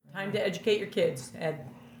Time to educate your kids, Ed.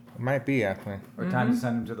 It might be, actually. Or time to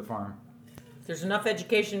send them to the farm. There's enough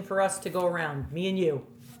education for us to go around, me and you.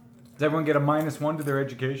 Does everyone get a -1 to their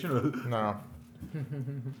education? No.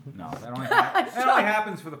 No, that only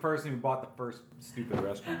happens for the person who bought the first stupid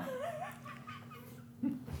restaurant.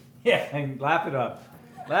 Yeah, and laugh it up.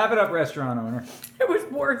 Laugh it up, restaurant owner. It was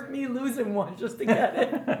worth me losing one just to get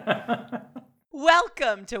it.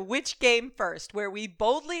 Welcome to Which Game First, where we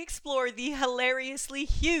boldly explore the hilariously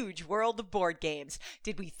huge world of board games.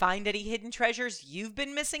 Did we find any hidden treasures you've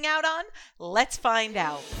been missing out on? Let's find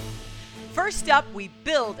out. First up, we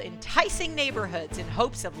build enticing neighborhoods in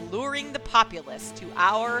hopes of luring the populace to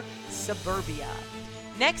our suburbia.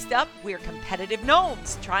 Next up, we're competitive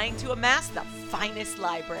gnomes trying to amass the finest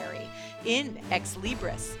library in Ex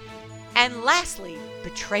Libris. And lastly,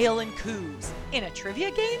 betrayal and coups in a trivia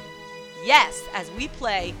game? Yes, as we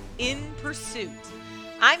play In Pursuit.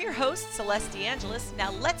 I'm your host, Celeste DeAngelis.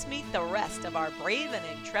 Now let's meet the rest of our brave and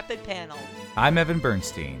intrepid panel. I'm Evan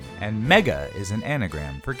Bernstein, and Mega is an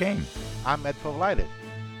anagram for game. I'm Ed Politis,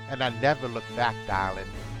 and I never look back, darling.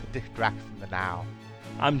 It distracts from the now.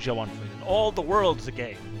 I'm Joe Unfried, and all the world's a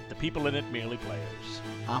game. The people in it merely players.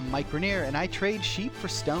 I'm Mike Grenier, and I trade sheep for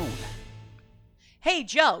stone. Hey,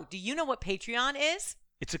 Joe, do you know what Patreon is?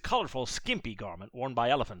 It's a colorful, skimpy garment worn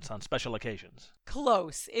by elephants on special occasions.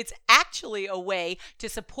 Close. It's actually a way to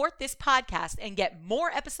support this podcast and get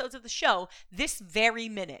more episodes of the show this very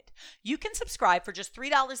minute. You can subscribe for just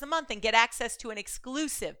 $3 a month and get access to an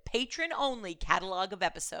exclusive patron-only catalog of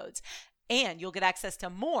episodes. And you'll get access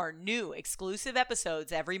to more new exclusive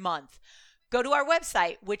episodes every month. Go to our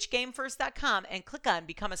website, whichgamefirst.com, and click on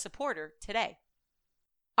Become a Supporter today.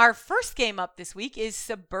 Our first game up this week is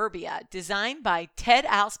Suburbia, designed by Ted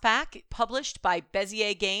Alspach, published by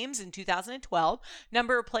Bezier Games in 2012.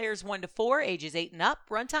 Number of players 1 to 4, ages 8 and up,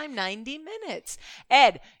 runtime 90 minutes.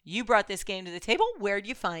 Ed, you brought this game to the table. Where'd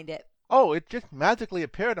you find it? Oh, it just magically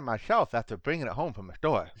appeared on my shelf after bringing it home from the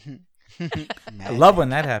store. I love when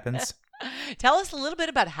that happens. Tell us a little bit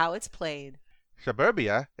about how it's played.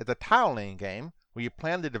 Suburbia is a tile-laying game where you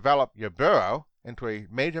plan to develop your borough into a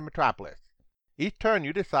major metropolis. Each turn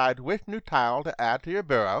you decide which new tile to add to your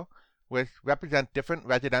borough, which represent different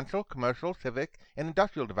residential, commercial, civic, and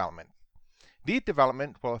industrial developments. These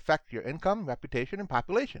developments will affect your income, reputation, and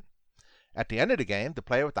population. At the end of the game, the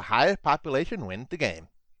player with the highest population wins the game.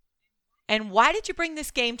 And why did you bring this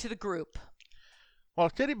game to the group? Well,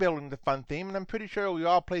 city building is a fun theme, and I'm pretty sure we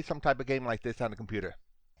all play some type of game like this on the computer.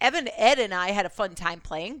 Evan, Ed, and I had a fun time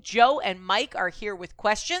playing. Joe and Mike are here with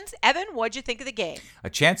questions. Evan, what'd you think of the game? A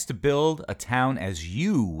chance to build a town as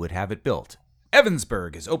you would have it built.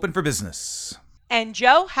 Evansburg is open for business. And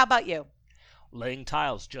Joe, how about you? Laying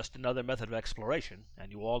tiles, just another method of exploration,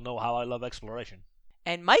 and you all know how I love exploration.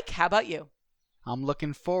 And Mike, how about you? I'm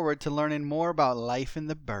looking forward to learning more about life in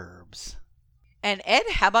the burbs. And Ed,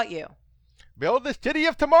 how about you? Build the city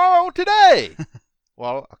of tomorrow today!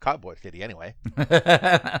 Well, a cowboy city anyway.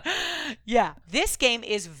 Yeah, this game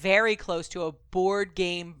is very close to a board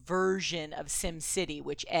game version of SimCity,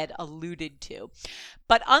 which Ed alluded to.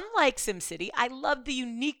 But unlike SimCity, I love the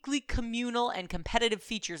uniquely communal and competitive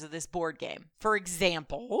features of this board game. For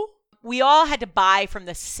example, we all had to buy from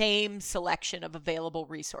the same selection of available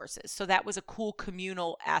resources. So that was a cool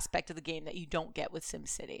communal aspect of the game that you don't get with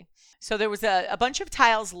SimCity. So there was a bunch of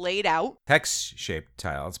tiles laid out. Hex-shaped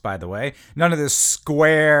tiles, by the way. None of this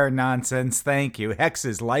square nonsense, thank you.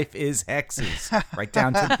 Hexes. Life is hexes.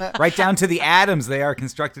 Right down to the atoms, they are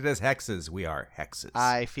constructed as hexes. We are hexes.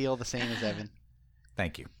 I feel the same as Evan.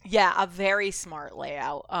 Thank you. Yeah, a very smart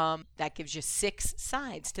layout. That gives you 6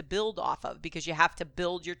 sides to build off of because you have to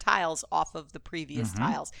build your tiles off of the previous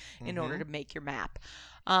tiles in order to make your map.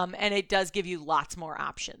 And it does give you lots more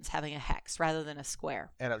options having a hex rather than a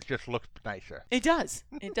square. And it just looks nicer. It does.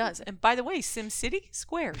 It does. And by the way, SimCity,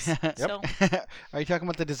 squares. So, Are you talking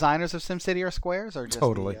about the designers of SimCity are squares? Or just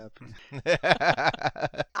Totally.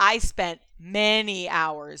 I spent many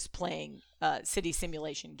hours playing city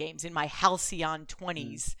simulation games in my halcyon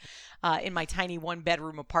 20s in my tiny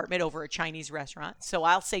one-bedroom apartment over a Chinese restaurant. So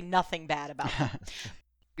I'll say nothing bad about them.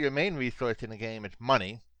 Your main resource in the game is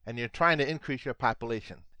money, and you're trying to increase your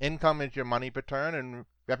population. Income is your money per turn, and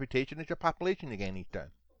reputation is your population you gain each turn.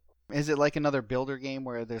 Is it like another builder game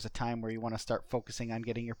where there's a time where you want to start focusing on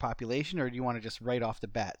getting your population, or do you want to just right off the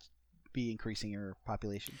bat be increasing your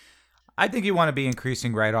population? I think you want to be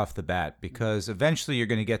increasing right off the bat because eventually you're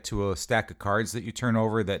going to get to a stack of cards that you turn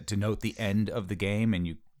over that denote the end of the game, and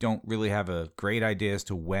you don't really have a great idea as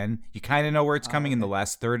to when. You kind of know where it's coming in the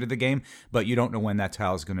last third of the game, but you don't know when that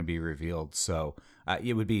tile is going to be revealed. So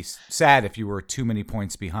it would be sad if you were too many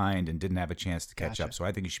points behind and didn't have a chance to catch Gotcha. up. So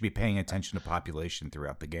I think you should be paying attention to population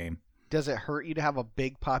throughout the game. Does it hurt you to have a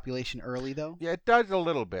big population early, though? Yeah, it does a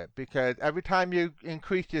little bit because every time you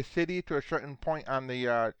increase your city to a certain point on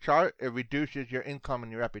the chart, it reduces your income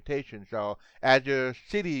and your reputation. So as your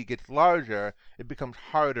city gets larger, it becomes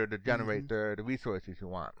harder to generate the resources you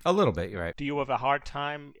want. A little bit, you're right. Do you have a hard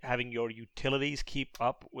time having your utilities keep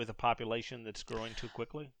up with a population that's growing too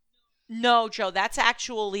quickly? No, Joe, that's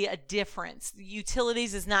actually a difference.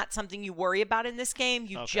 Utilities is not something you worry about in this game.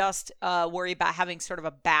 You just worry about having sort of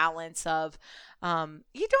a balance of.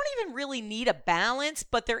 You don't even really need a balance,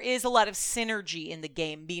 but there is a lot of synergy in the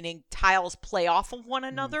game, meaning tiles play off of one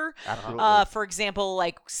another. Absolutely. For example,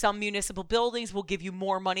 like some municipal buildings will give you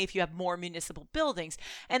more money if you have more municipal buildings.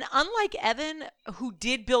 And unlike Evan, who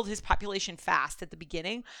did build his population fast at the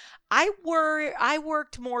beginning, I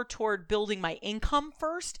worked more toward building my income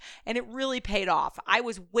first, and it really paid off. I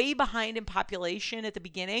was way behind in population at the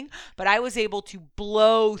beginning, but I was able to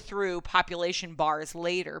blow through population bars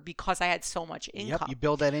later because I had so much income. Yep, you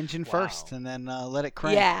build that engine first and then let it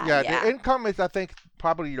crank. Yeah, the income is, I think,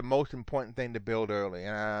 probably the most important thing to build early.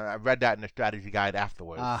 And I read that in the strategy guide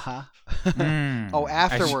afterwards. Oh,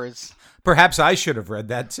 afterwards. Perhaps I should have read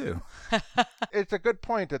that too. It's a good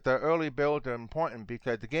point that the early builds are important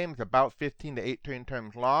because the game is about 15 to 18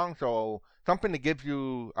 turns long. So something that gives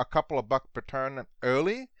you a couple of bucks per turn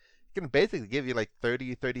early can basically give you like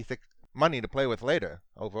 30, 36 money to play with later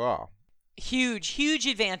overall. Huge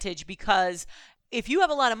advantage, because if you have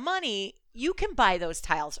a lot of money, you can buy those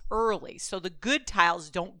tiles early, so the good tiles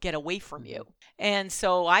don't get away from you. And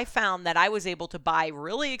so I found that I was able to buy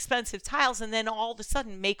really expensive tiles and then all of a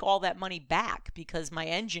sudden make all that money back because my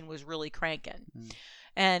engine was really cranking.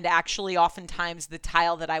 And actually, oftentimes, the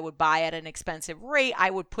tile that I would buy at an expensive rate, I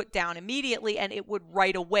would put down immediately, and it would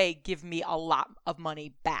right away give me a lot of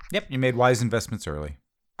money back. Yep, you made wise investments early.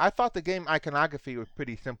 I thought the game iconography was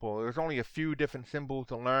pretty simple. There was only a few different symbols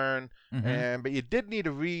to learn, but you did need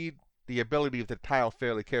to read the ability of the tile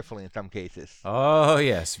fairly carefully in some cases. Oh,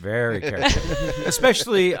 yes, very carefully.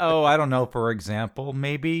 Especially, I don't know, for example,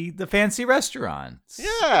 maybe the fancy restaurants.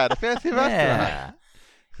 Yeah, the fancy restaurant. Yeah.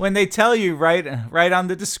 When they tell you right on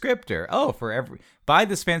the descriptor, buy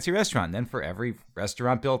this fancy restaurant, then for every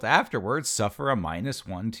restaurant built afterwards, suffer a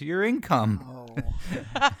 -1 to your income.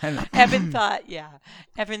 Evan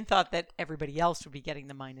thought that everybody else would be getting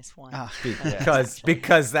the -1.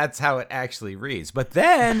 Because that's how it actually reads. But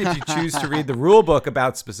then if you choose to read the rule book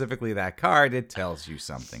about specifically that card, it tells you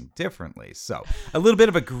something differently. So a little bit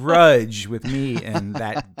of a grudge with me in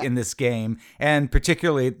this game, and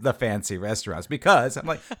particularly the fancy restaurants, because I'm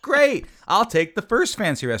like, great, I'll take the first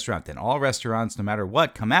fancy restaurant. Then all restaurants, no matter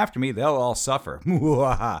what, come after me, they'll all suffer.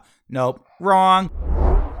 Nope, wrong.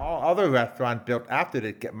 All other restaurants built after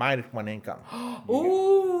this get -1 income.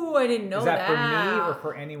 Ooh, I didn't know Is that for me or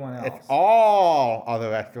for anyone else? It's all other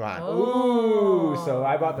restaurants. Ooh, so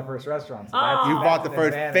I bought the first restaurant. So that's, You that's bought the an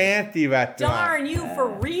first advantage. fancy restaurant. Darn you for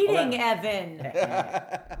reading, Evan.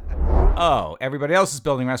 Oh, everybody else is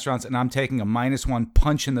building restaurants, and I'm taking a -1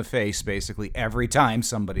 punch in the face basically every time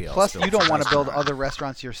somebody else Plus, builds you don't a want to build restaurant. other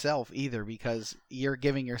restaurants yourself either because you're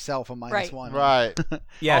giving yourself a -1. Right.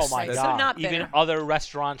 Yes, Oh my that's- So God! not Even bitter. other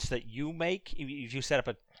restaurants that you make, if you set up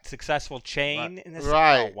a successful chain in this.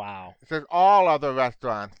 Right. Oh wow! It says all other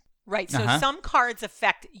restaurants. Right. So some cards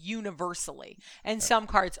affect universally, and some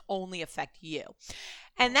cards only affect you.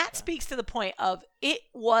 And that speaks to the point of it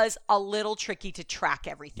was a little tricky to track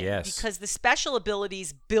everything. Yes. Because the special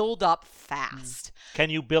abilities build up fast. Can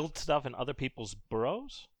you build stuff in other people's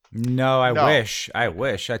burrows? No, I No. wish. I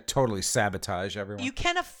totally sabotage everyone. You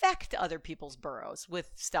can affect other people's burrows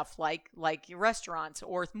with stuff like your restaurants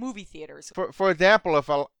or movie theaters. For example,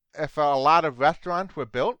 if a lot of restaurants were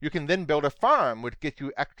built, you can then build a farm, which gets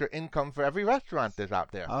you extra income for every restaurant that's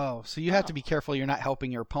out there. Oh, so you have to be careful you're not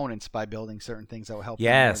helping your opponents by building certain things that will help them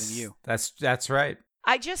more Yes, than you. that's right.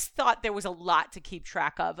 I just thought there was a lot to keep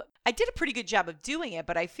track of. I did a pretty good job of doing it,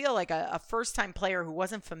 but I feel like a first-time player who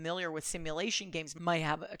wasn't familiar with simulation games might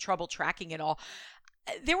have trouble tracking it all.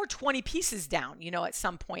 There were 20 pieces down, at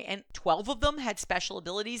some point, and 12 of them had special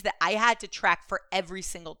abilities that I had to track for every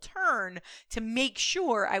single turn to make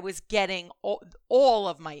sure I was getting all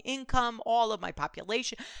of my income, all of my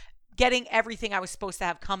population, getting everything I was supposed to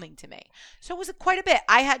have coming to me. So it was quite a bit.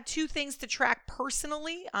 I had 2 things to track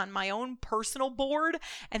personally on my own personal board,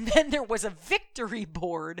 and then there was a victory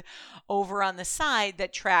board over on the side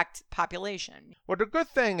that tracked population. Well, the good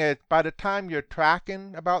thing is by the time you're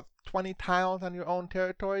tracking about 20 tiles on your own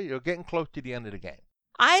territory, you're getting close to the end of the game.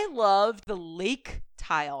 I love the lake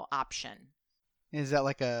tile option. Is that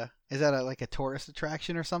like a tourist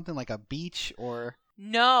attraction or something, like a beach or?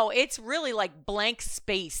 No, it's really like blank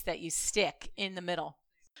space that you stick in the middle.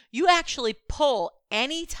 You actually pull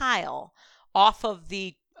any tile off of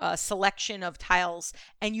the selection of tiles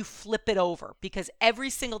and you flip it over because every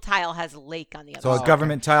single tile has a lake on the other So side. a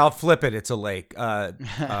government tile, flip it, it's a lake.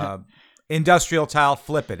 Industrial tile,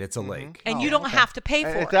 flip it, it's a lake. And you don't have to pay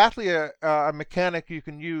for It's it. actually a mechanic you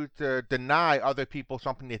can use to deny other people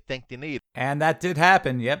something they think they need. And that did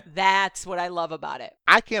happen, yep. That's what I love about it.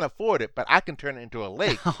 I can't afford it, but I can turn it into a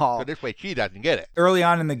lake. Oh. So this way she doesn't get it. Early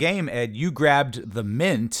on in the game, Ed, you grabbed the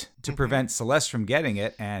mint to prevent Celeste from getting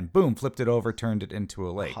it, and boom, flipped it over, turned it into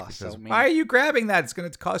a lake. Oh, He so says, mean. why are you grabbing that? It's going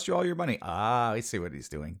to cost you all your money. Ah, I see what he's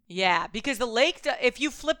doing. Yeah, because the lake, if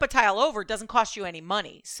you flip a tile over, it doesn't cost you any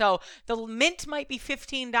money. So the mint might be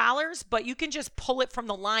 $15, but you can just pull it from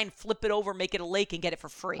the line, flip it over, make it a lake, and get it for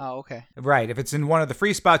free. Oh, okay. Right. If it's in one of the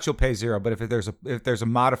free spots, you'll pay $0. But if there's a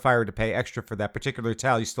modifier to pay extra for that particular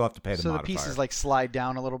tile, you still have to pay the So the modifier. pieces like slide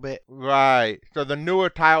down a little bit. Right. So the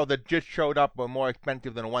newer tiles that just showed up were more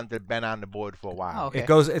expensive than the ones that have been on the board for a while. Oh, okay. It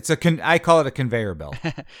goes. I call it a conveyor belt.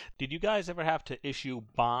 Did you guys ever have to issue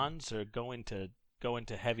bonds or go into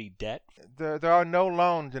heavy debt? There are no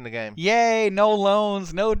loans in the game. Yay! No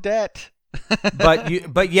loans, no debt.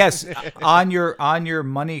 But yes, on your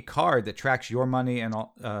money card that tracks your money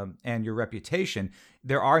and your reputation,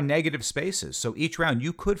 there are negative spaces. So each round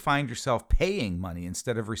you could find yourself paying money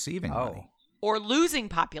instead of receiving money. Or losing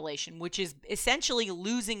population, which is essentially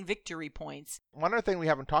losing victory points. One other thing we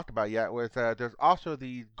haven't talked about yet was there's also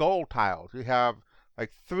the gold tiles. You have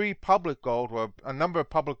like 3 public gold, or a number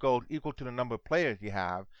of public gold equal to the number of players you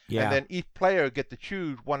have. Yeah. And then each player gets to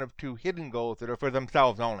choose one of 2 hidden golds that are for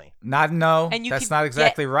themselves only. No, And you that's can not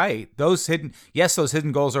exactly get- right. Those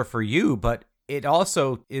hidden goals are for you, but it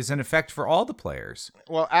also is in effect for all the players.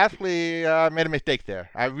 Well, actually, I made a mistake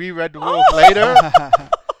there. I reread the rules later,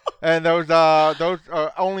 and those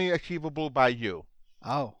are only achievable by you.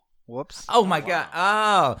 Oh, whoops. Oh my God!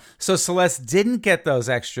 Oh, so Celeste didn't get those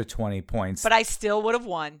extra 20 points. But I still would have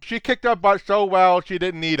won. She kicked her butt so well she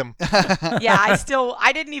didn't need them. Yeah,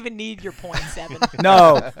 I didn't even need your points, Evan.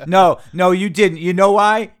 No, you didn't. You know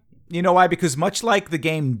why? Because much like the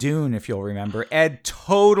game Dune, if you'll remember, Ed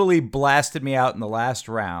totally blasted me out in the last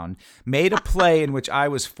round, made a play in which I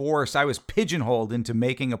was pigeonholed into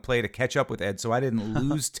making a play to catch up with Ed, so I didn't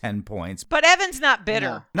lose 10 points. But Evan's not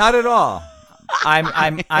bitter. Not at all.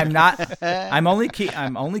 I'm not. I'm only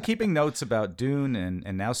keeping notes about Dune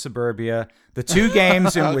and now Suburbia, the 2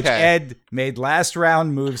 games in which Okay. Ed made last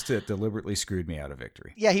round moves that deliberately screwed me out of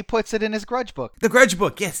victory. Yeah, he puts it in his grudge book. The Grudge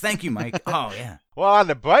Book. Yes, thank you, Mike. Oh yeah. Well, on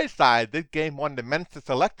the bright side, this game won the Mensa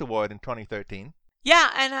Select Award in 2013.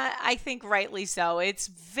 Yeah, and I think rightly so. It's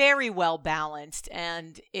very well balanced,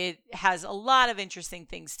 and it has a lot of interesting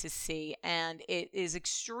things to see, and it is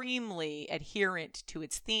extremely adherent to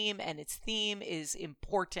its theme, and its theme is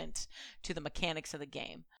important to the mechanics of the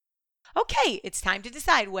game. Okay, it's time to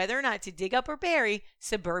decide whether or not to dig up or bury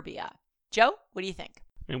Suburbia. Joe, what do you think?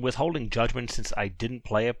 I mean, withholding judgment since I didn't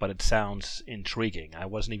play it, but it sounds intriguing. I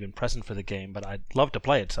wasn't even present for the game, but I'd love to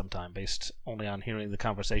play it sometime based only on hearing the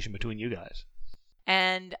conversation between you guys.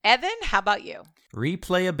 And Evan, how about you?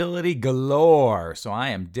 Replayability galore. So I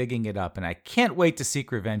am digging it up, and I can't wait to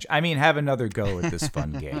seek revenge. I mean, have another go at this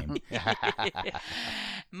fun game.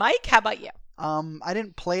 Mike, how about you? I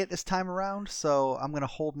didn't play it this time around, so I'm going to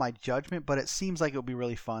hold my judgment, but it seems like it'll be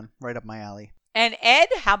really fun. Right up my alley. And Ed,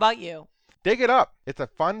 how about you? Dig it up. It's a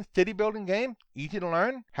fun city building game, easy to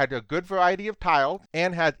learn, has a good variety of tiles,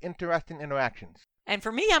 and has interesting interactions. And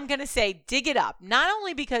for me, I'm going to say dig it up, not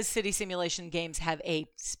only because city simulation games have a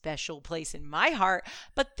special place in my heart,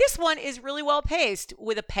 but this one is really well paced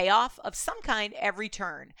with a payoff of some kind every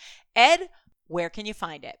turn. Ed, where can you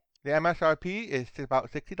find it? The MSRP is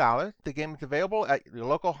about $60. The game is available at your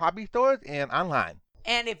local hobby stores and online.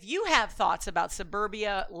 And if you have thoughts about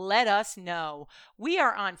Suburbia, let us know. We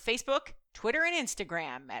are on Facebook, Twitter, and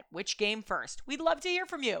Instagram at Which Game First. We'd love to hear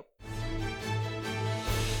from you.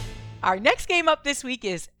 Our next game up this week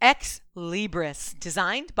is Ex Libris,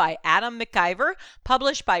 designed by Adam McIver,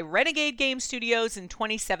 published by Renegade Game Studios in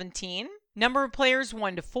 2017. Number of players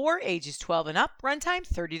 1 to 4, ages 12 and up, runtime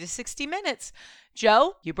 30 to 60 minutes.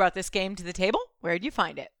 Joe, you brought this game to the table. Where did you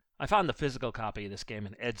find it? I found the physical copy of this game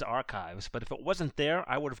in Ed's archives, but if it wasn't there,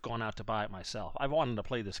 I would have gone out to buy it myself. I've wanted to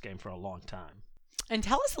play this game for a long time. And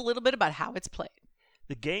tell us a little bit about how it's played.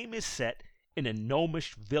 The game is set in a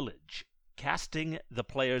gnomish village, casting the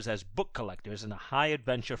players as book collectors in a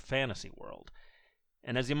high-adventure fantasy world.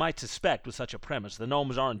 And as you might suspect with such a premise, the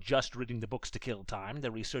gnomes aren't just reading the books to kill time, they're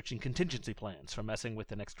researching contingency plans for messing with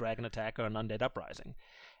the next dragon attack or an undead uprising.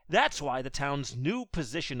 That's why the town's new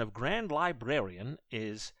position of Grand Librarian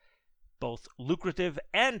is both lucrative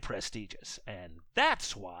and prestigious. And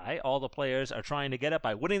that's why all the players are trying to get it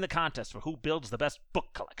by winning the contest for who builds the best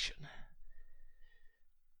book collection.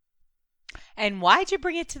 And why'd you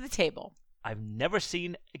bring it to the table? I've never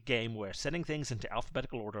seen a game where setting things into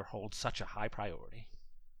alphabetical order holds such a high priority.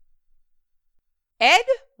 Ed,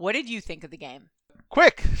 what did you think of the game?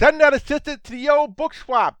 Quick, send that assistant to the old book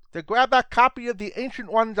swap to grab that copy of The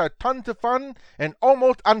Ancient Ones are tons of fun and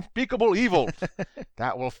almost unspeakable evils.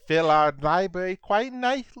 That will fill our library quite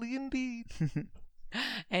nicely indeed.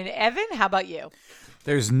 And Evan, how about you?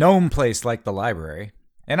 There's no place like the library.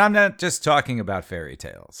 And I'm not just talking about fairy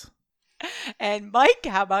tales. And Mike,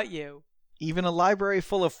 how about you? Even a library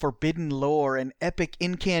full of forbidden lore and epic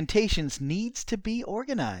incantations needs to be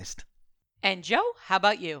organized. And Joe, how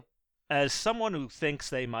about you? As someone who thinks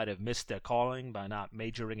they might have missed their calling by not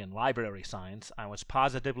majoring in library science, I was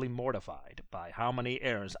positively mortified by how many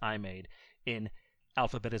errors I made in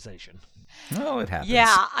alphabetization. Oh, it happens.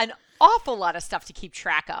 Yeah, an awful lot of stuff to keep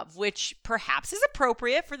track of, which perhaps is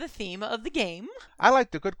appropriate for the theme of the game. I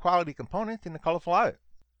like the good quality components in the colorful art.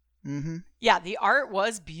 Mm-hmm. Yeah, the art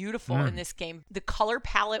was beautiful in this game. The color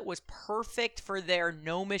palette was perfect for their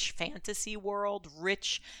gnomish fantasy world.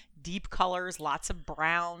 Rich, deep colors, lots of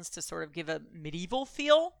browns to sort of give a medieval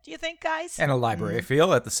feel, do you think, guys? And a library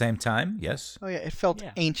feel at the same time, yes. Oh, yeah, it felt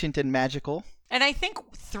ancient and magical. And I think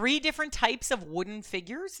 3 different types of wooden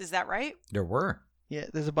figures, is that right? There were. Yeah,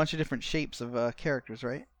 there's a bunch of different shapes of characters,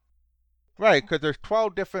 right? Right, because there's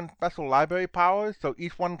 12 different special library powers, so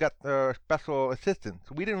each one got their special assistants.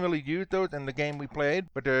 We didn't really use those in the game we played,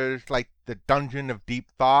 but there's like the Dungeon of Deep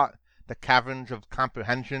Thought, the Caverns of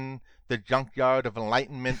Comprehension, the Junkyard of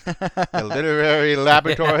Enlightenment, the Literary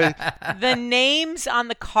Laboratory. The names on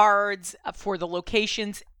the cards for the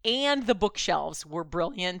locations and the bookshelves were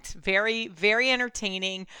brilliant. Very, very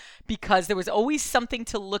entertaining because there was always something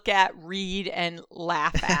to look at, read, and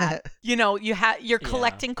laugh at. You know, you're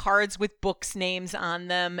collecting cards with books names on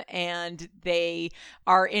them, and they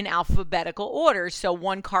are in alphabetical order. So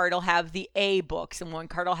one card will have the A books, and one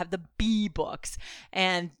card will have the B books,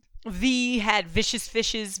 and V had Vicious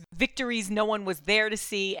Fishes, Victories No One Was There to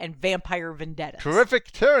See, and Vampire Vendettas.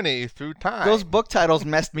 Terrific tyranny through time. Those book titles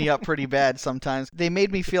messed me up pretty bad sometimes. They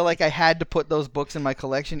made me feel like I had to put those books in my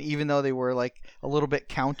collection, even though they were like a little bit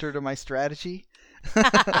counter to my strategy.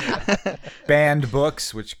 Banned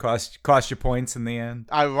books, which cost you points in the end.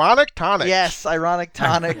 Ironic tonic. Yes, ironic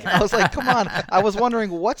tonic. I was like, come on. I was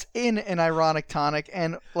wondering what's in an ironic tonic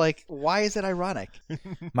and like, why is it ironic?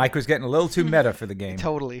 Mike was getting a little too meta for the game.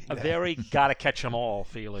 Totally. A very gotta catch 'em all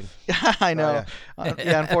feeling. I know.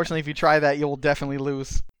 Unfortunately, if you try that, you'll definitely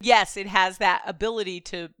lose. Yes, it has that ability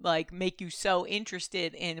to like make you so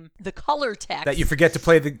interested in the color text That you forget to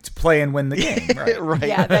play and win the game. Right. Right.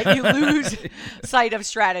 Yeah, that you lose sight of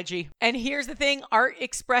strategy. And here's the thing, art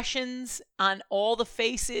expressions on all the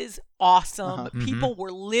faces, awesome. People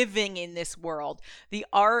were living in this world. The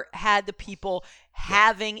art had the people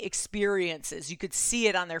having experiences. You could see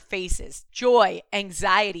it on their faces. Joy,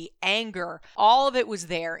 anxiety, anger, all of it was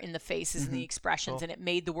there in the faces and the expressions, and it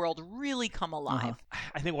made the world really come alive.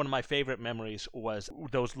 I think one of my favorite memories was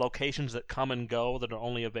those locations that come and go that are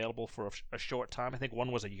only available for a short time. I think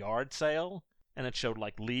one was a yard sale, and it showed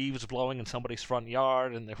like leaves blowing in somebody's front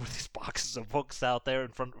yard, and there were these boxes of books out there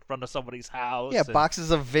in front of somebody's house. Yeah, and boxes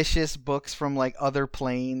of vicious books from like other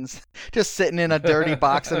planes, just sitting in a dirty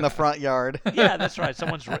box in the front yard. Yeah, that's right.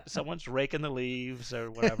 Someone's raking the leaves or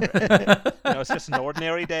whatever. It's just an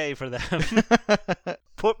ordinary day for them.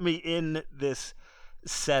 Put me in this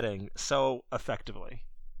setting so effectively.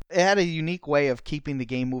 It had a unique way of keeping the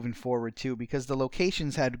game moving forward too, because the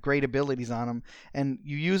locations had great abilities on them, and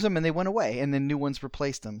you use them and they went away, and then new ones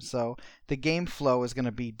replaced them. So the game flow is going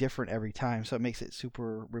to be different every time, so it makes it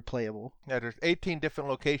super replayable. Yeah, there's 18 different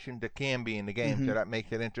locations that can be in the game, so that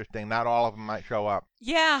makes it interesting. Not all of them might show up.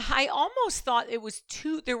 Yeah, I almost thought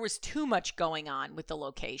there was too much going on with the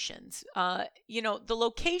locations. The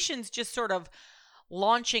locations just sort of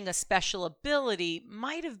launching a special ability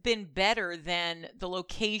might have been better than the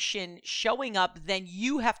location showing up. Then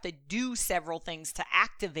you have to do several things to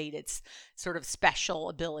activate its sort of special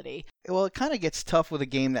ability. Well, it kind of gets tough with a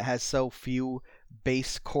game that has so few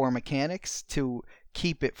base core mechanics to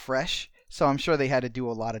keep it fresh. So I'm sure they had to do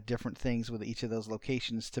a lot of different things with each of those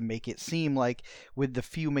locations to make it seem like with the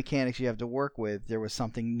few mechanics you have to work with, there was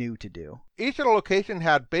something new to do. Each of the locations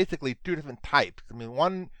had basically 2 different types. I mean,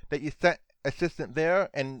 one that you sent assistant there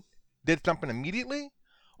and did something immediately,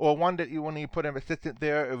 or one that when you put an assistant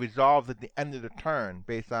there, it resolves at the end of the turn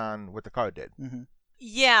based on what the card did. Mm-hmm.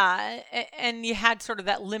 Yeah, and you had sort of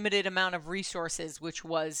that limited amount of resources, which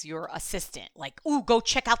was your assistant. Like, ooh, go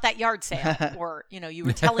check out that yard sale. Or, you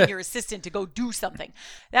were telling your assistant to go do something.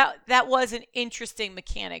 That was an interesting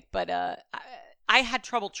mechanic, but I had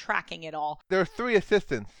trouble tracking it all. There are 3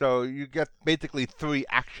 assistants, so you get basically 3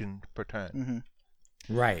 actions per turn.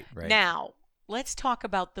 Mm-hmm. Right. Now, let's talk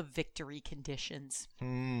about the victory conditions.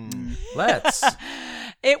 Let's.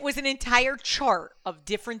 It was an entire chart of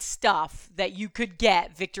different stuff that you could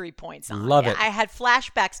get victory points on. Love it. I had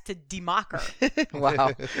flashbacks to Democker.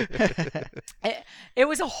 Wow. It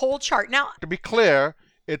was a whole chart. Now, To be clear,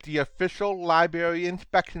 it's the official library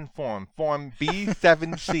inspection form, Form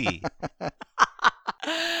B7C.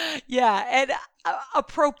 yeah, and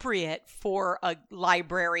appropriate for a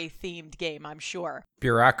library-themed game, I'm sure.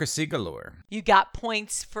 Bureaucracy galore. You got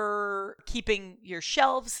points for keeping your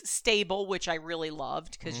shelves stable, which I really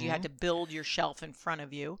loved because you had to build your shelf in front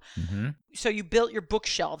of you. Mm-hmm. So you built your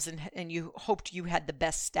bookshelves and you hoped you had the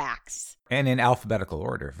best stacks. And in alphabetical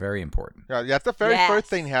order. Very important. Yeah, that's the very Yes. first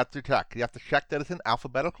thing you have to check. You have to check that it's in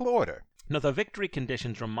alphabetical order. Now, the victory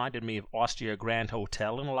conditions reminded me of Austria Grand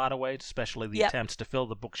Hotel in a lot of ways, especially the Yep. attempts to fill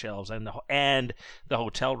the bookshelves and the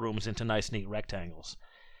hotel rooms into nice, neat rectangles.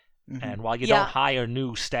 Mm-hmm. And while you Yeah. don't hire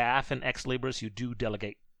new staff in Ex Libris, you do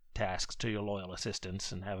delegate tasks to your loyal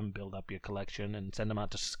assistants and have them build up your collection and send them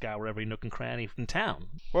out to scour every nook and cranny in town.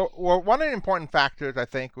 Well, one of the important factors, I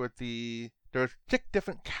think, there's 6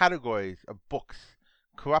 different categories of books.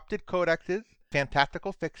 Corrupted codexes,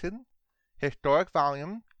 fantastical fiction, historic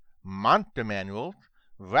volumes, monster manuals,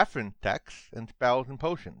 reference texts, and spells and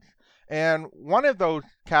potions. And one of those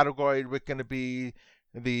categories was going to be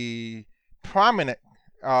the prominent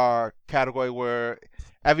category where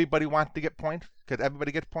everybody wants to get points because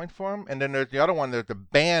everybody gets points for them. And then there's the other one, there's the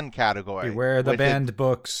banned category. Beware the which is- banned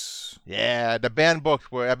books. Yeah, the banned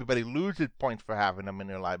books where everybody loses points for having them in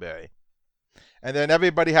their library. And then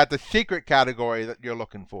everybody has the secret category that you're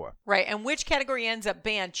looking for. Right, and which category ends up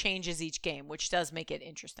banned changes each game, which does make it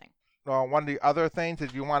interesting. One of the other things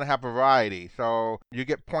is you want to have variety. So you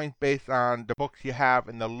get points based on the books you have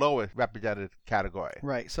in the lowest represented category.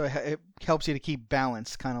 Right. So it helps you to keep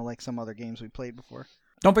balance, kind of like some other games we played before.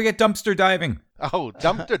 Don't forget dumpster diving. Oh,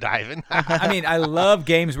 dumpster diving. I mean, I love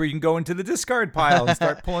games where you can go into the discard pile and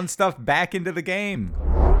start pulling stuff back into the game.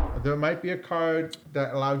 There might be a card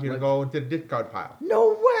that allows you to go into the discard pile. No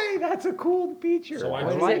way! That's a cool feature. So I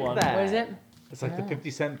What drew is one. that? What is it? It's like the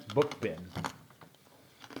 50-cent book bin.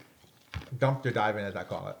 Dumpster diving, as I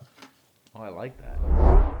call it. Oh, I like that.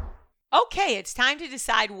 Okay, it's time to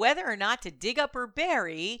decide whether or not to dig up or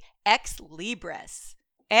bury Ex Libris.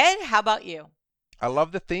 Ed, how about you? I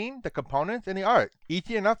love the theme, the components, and the art.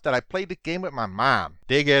 Easy enough that I played this game with my mom.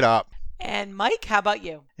 Dig it up. And Mike, how about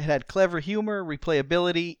you? It had clever humor,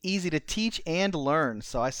 replayability, easy to teach and learn.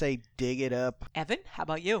 So I say dig it up. Evan, how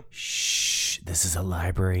about you? Shh, this is a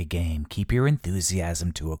library game. Keep your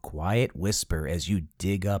enthusiasm to a quiet whisper as you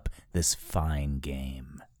dig up this fine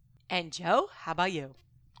game. And Joe, how about you?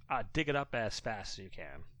 Dig it up as fast as you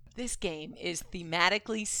can. This game is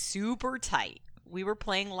thematically super tight. We were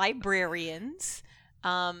playing librarians,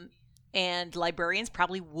 and librarians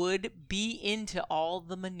probably would be into all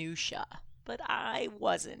the minutia, but I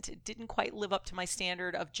wasn't. It didn't quite live up to my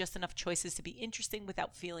standard of just enough choices to be interesting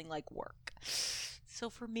without feeling like work. So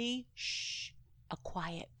for me, a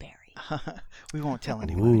quiet berry. We won't tell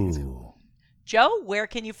anybody. Ooh. Joe, where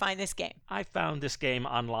can you find this game? I found this game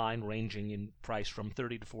online ranging in price from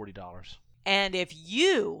 $30 to $40. And if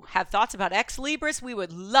you have thoughts about Ex Libris, we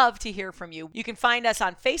would love to hear from you. You can find us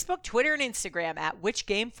on Facebook, Twitter, and Instagram at Which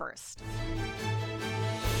Game First.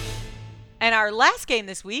 And our last game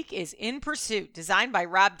this week is In Pursuit, designed by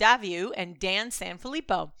Rob Daviau and Dan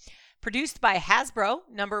Sanfilippo. Produced by Hasbro,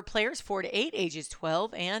 number of players 4 to 8, ages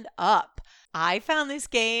 12 and up. I found this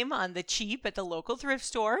game on the cheap at the local thrift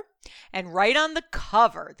store, and right on the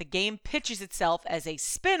cover, the game pitches itself as a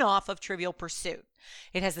spin-off of Trivial Pursuit.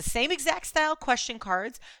 It has the same exact style question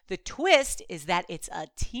cards. The twist is that it's a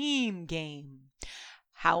team game.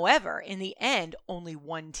 However, in the end, only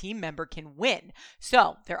one team member can win.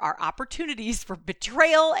 So there are opportunities for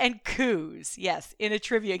betrayal and coups. Yes, in a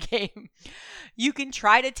trivia game. You can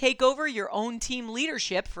try to take over your own team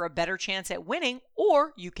leadership for a better chance at winning,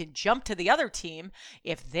 or you can jump to the other team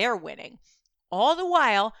if they're winning. All the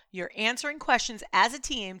while, you're answering questions as a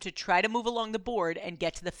team to try to move along the board and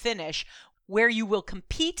get to the finish, where you will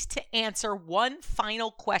compete to answer one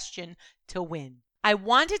final question to win. I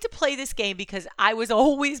wanted to play this game because I was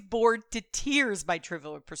always bored to tears by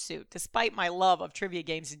Trivial Pursuit, despite my love of trivia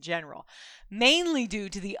games in general, mainly due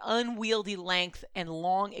to the unwieldy length and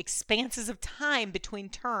long expanses of time between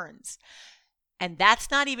turns. And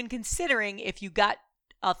that's not even considering if you got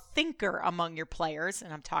a thinker among your players,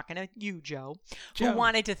 and I'm talking to you, Joe, who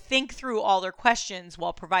wanted to think through all their questions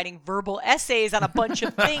while providing verbal essays on a bunch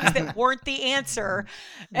of things that weren't the answer,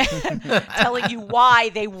 telling you why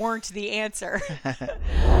they weren't the answer.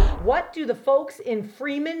 What do the folks in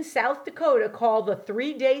Freeman, South Dakota call the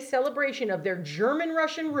 3-day celebration of their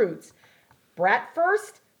German-Russian roots?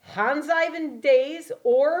 Bratwurst, Hans Ivan Days,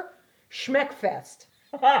 or Schmeckfest?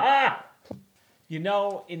 You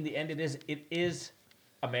know, in the end, it is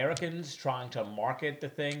Americans trying to market the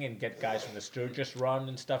thing and get guys from the Sturgis Run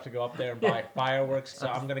and stuff to go up there and buy fireworks. So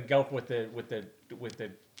I'm gonna go with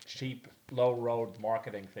the cheap, low road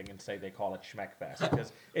marketing thing and say they call it Schmeckfest.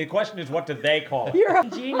 Because the question is, what do they call it? You're a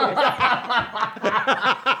genius.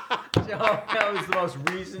 That was the most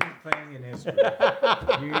recent thing in history.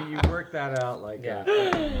 You worked that out like that.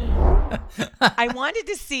 I wanted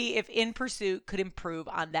to see if In Pursuit could improve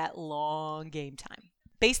on that long game time.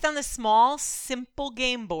 Based on the small, simple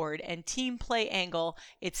game board and team play angle,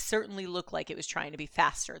 it certainly looked like it was trying to be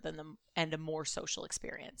faster and a more social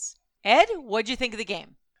experience. Ed, what'd you think of the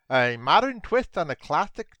game? A modern twist on a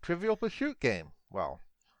classic Trivial Pursuit game. Well,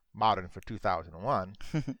 modern for 2001.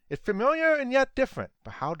 It's familiar and yet different,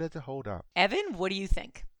 but how does it hold up? Evan, what do you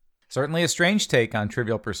think? Certainly a strange take on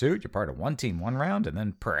Trivial Pursuit. You're part of one team one round, and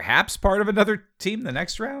then perhaps part of another team the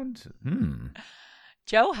next round?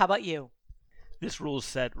 Joe, how about you? This rule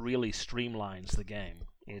set really streamlines the game.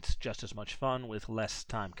 It's just as much fun with less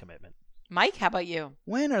time commitment. Mike, how about you?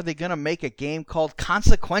 When are they going to make a game called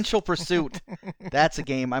Consequential Pursuit? That's a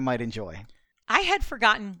game I might enjoy. I had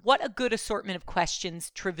forgotten what a good assortment of questions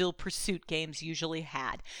Trivial Pursuit games usually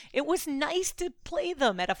had. It was nice to play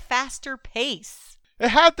them at a faster pace. It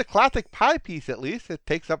had the classic pie piece, at least. It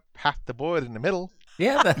takes up half the board in the middle.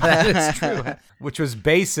 Yeah, that is true. Which was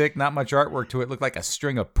basic, not much artwork to it. Looked like a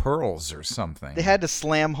string of pearls or something. They had to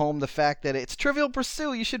slam home the fact that it's Trivial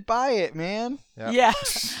Pursuit. You should buy it, man. Yep.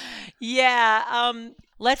 Yeah.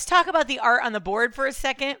 Let's talk about the art on the board for a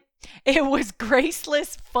second. It was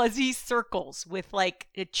graceless, fuzzy circles with like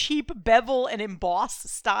a cheap bevel and emboss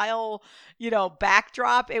style,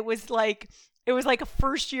 backdrop. It was like a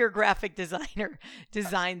first-year graphic designer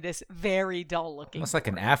designed this very dull-looking. Almost like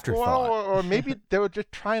an afterthought. Well, or maybe they were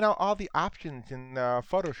just trying out all the options in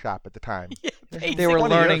Photoshop at the time. Yeah, They were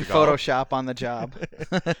 20 learning years ago. Photoshop on the job.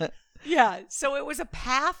 Yeah, so it was a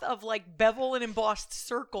path of like bevel and embossed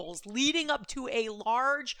circles leading up to a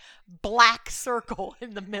large black circle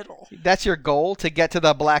in the middle. That's your goal, to get to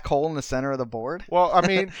the black hole in the center of the board? Well, I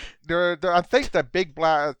mean, I think the big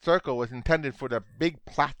black circle was intended for the big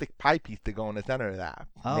plastic pie piece to go in the center of that.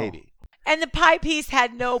 Oh. Maybe. And the pie piece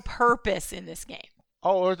had no purpose in this game.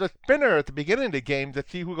 Oh, there's a spinner at the beginning of the game to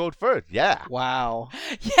see who goes first. Yeah. Wow.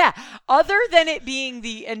 Yeah, other than it being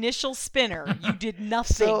the initial spinner, you did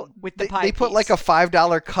nothing with the pie They put piece. like a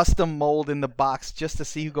 $5 custom mold in the box just to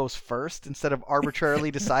see who goes first instead of arbitrarily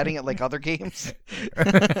deciding it like other games.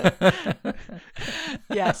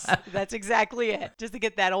 Yes, that's exactly it. Just to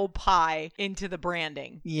get that old pie into the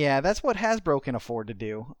branding. Yeah, that's what Hasbro can afford to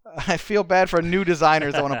do. I feel bad for new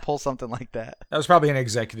designers that want to pull something like that. That was probably an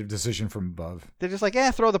executive decision from above. They're just like,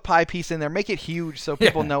 throw the pie piece in there, make it huge so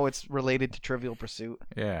people know it's related to Trivial Pursuit.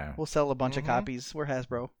 Yeah. We'll sell a bunch of copies. We're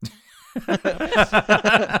Hasbro.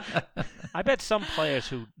 I bet some players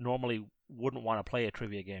who normally wouldn't want to play a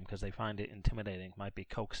trivia game because they find it intimidating might be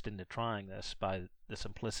coaxed into trying this by the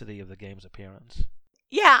simplicity of the game's appearance.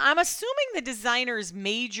 Yeah, I'm assuming the designer's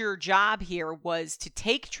major job here was to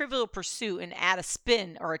take Trivial Pursuit and add a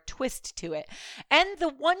spin or a twist to it. And the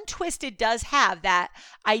one twist it does have, that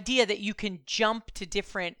idea that you can jump to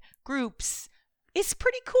different groups, is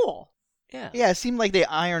pretty cool. Yeah. Yeah, it seemed like they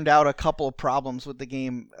ironed out a couple of problems what the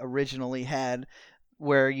game originally had,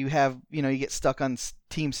 where you have, you get stuck on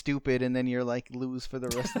Team Stupid and then you're like lose for the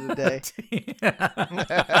rest of the day.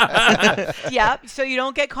 Yeah, so you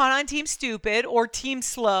don't get caught on Team Stupid or Team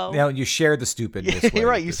Slow. Now you share the stupid. This way You're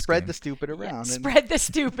right. with You this spread game. the stupid Yeah, around. spread the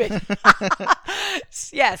stupid.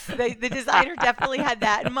 Yes, the designer definitely had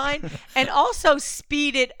that in mind. And also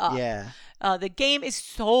speed it up. Yeah. The game is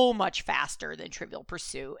so much faster than Trivial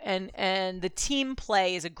Pursuit, and the team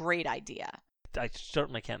play is a great idea. I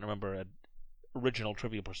certainly can't remember an original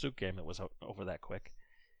Trivial Pursuit game that was over that quick.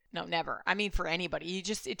 No, never. I mean, for anybody,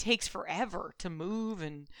 it takes forever to move,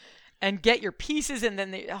 and and get your pieces, and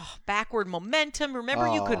then the backward momentum. Remember,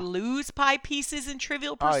 you could lose pie pieces in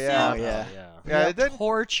Trivial Pursuit? Oh, yeah. Yeah. It did.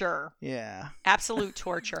 Torture. Yeah. Absolute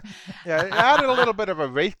torture. Yeah, it added a little bit of a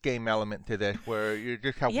race game element to this, where you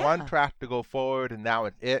just have one track to go forward, and now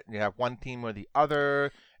it's it. And you have one team or the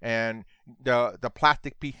other, and the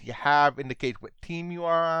plastic piece you have indicates what team you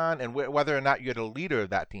are on, and whether or not you're the leader of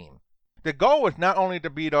that team. The goal was not only to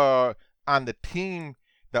be on the team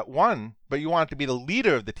that won, but you want to be the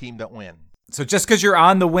leader of the team that win. So just because you're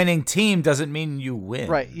on the winning team doesn't mean you win.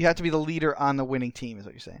 Right. You have to be the leader on the winning team, is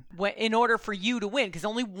what you're saying. In order for you to win, because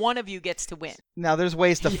only one of you gets to win. Now, there's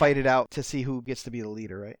ways to fight it out to see who gets to be the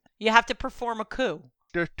leader, right? You have to perform a coup.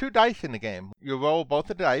 There's 2 dice in the game. You roll both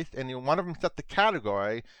the dice, and one of them sets the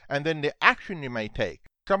category, and then the action you may take.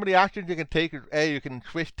 Some of the actions you can take is, you can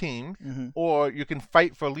switch teams, or you can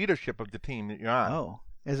fight for leadership of the team that you're on. Oh.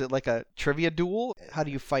 Is it like a trivia duel? How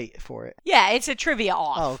do you fight for it? Yeah, it's a trivia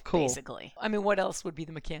off, Oh, cool. basically. I mean, what else would be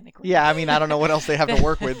the mechanic? Yeah, I mean, I don't know what else they have to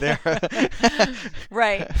work with there.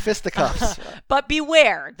 Right. Fisticuffs. But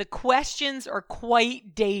beware, the questions are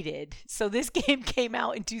quite dated. So this game came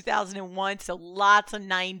out in 2001, so lots of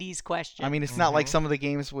 90s questions. I mean, it's not like some of the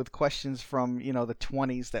games with questions from, the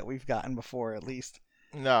 20s that we've gotten before, at least.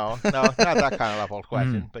 No, it's not that kind of level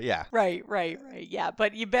question, but yeah. Right. Yeah,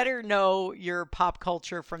 but you better know your pop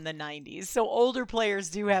culture from the 90s. So older players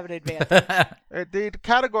do have an advantage. The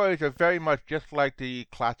categories are very much just like the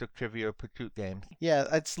classic Trivia Pursuit games. Yeah,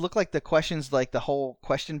 it's looked like the questions, like the whole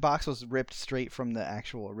question box was ripped straight from the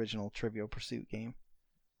actual original Trivial Pursuit game.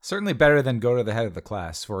 Certainly better than go to the head of the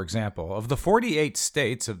class, for example. Of the 48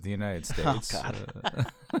 states of the United States. Oh,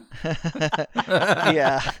 God.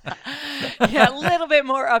 Yeah. Yeah, a little bit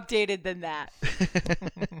more updated than that.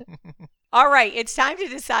 All right, it's time to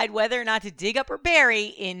decide whether or not to dig up or bury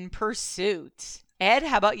in Pursuit. Ed,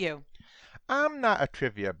 how about you? I'm not a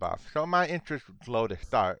trivia buff, so my interest was low to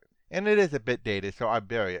start, and it is a bit dated, so I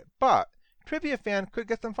bury it. But trivia fans could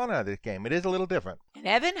get some fun out of this game. It is a little different. And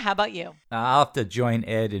Evan, how about you? I'll have to join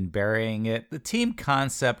Ed in burying it. The team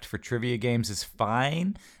concept for trivia games is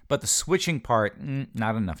fine, but the switching part,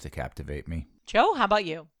 not enough to captivate me. Joe, how about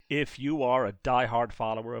you? If you are a die-hard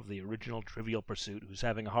follower of the original Trivial Pursuit who's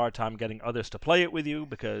having a hard time getting others to play it with you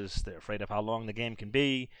because they're afraid of how long the game can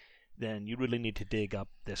be, then you really need to dig up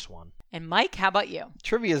this one. And Mike, how about you?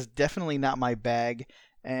 Trivia is definitely not my bag,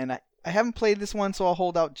 and I haven't played this one, so I'll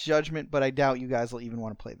hold out judgment, but I doubt you guys will even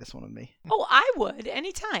want to play this one with me. Oh, I would,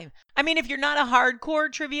 anytime. I mean, if you're not a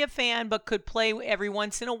hardcore trivia fan but could play every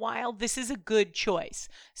once in a while, this is a good choice.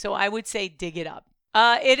 So I would say dig it up.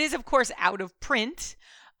 It is, of course, out of print,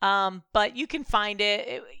 but you can find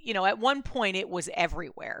it. At one point it was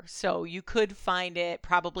everywhere. So you could find it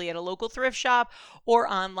probably at a local thrift shop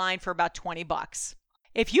or online for about $20.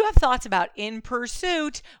 If you have thoughts about In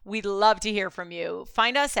Pursuit, we'd love to hear from you.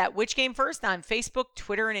 Find us at Which Game First on Facebook,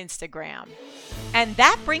 Twitter, and Instagram. And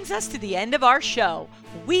that brings us to the end of our show.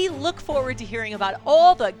 We look forward to hearing about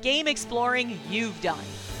all the game exploring you've done.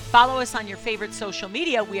 Follow us on your favorite social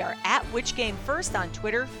media. We are at Which Game First on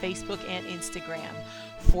Twitter, Facebook, and Instagram.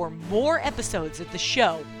 For more episodes of the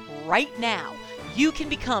show right now, you can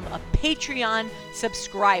become a Patreon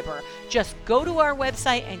subscriber. Just go to our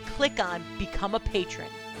website and click on Become a Patron.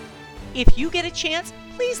 If you get a chance,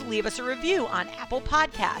 please leave us a review on Apple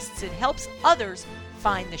Podcasts. It helps others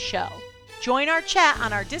find the show. Join our chat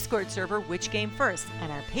on our Discord server, Which Game First,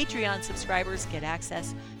 and our Patreon subscribers get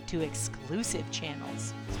access to exclusive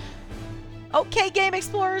channels. Okay, Game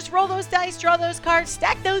Explorers, roll those dice, draw those cards,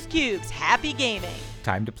 stack those cubes. Happy gaming.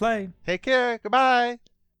 Time to play. Take care. Goodbye.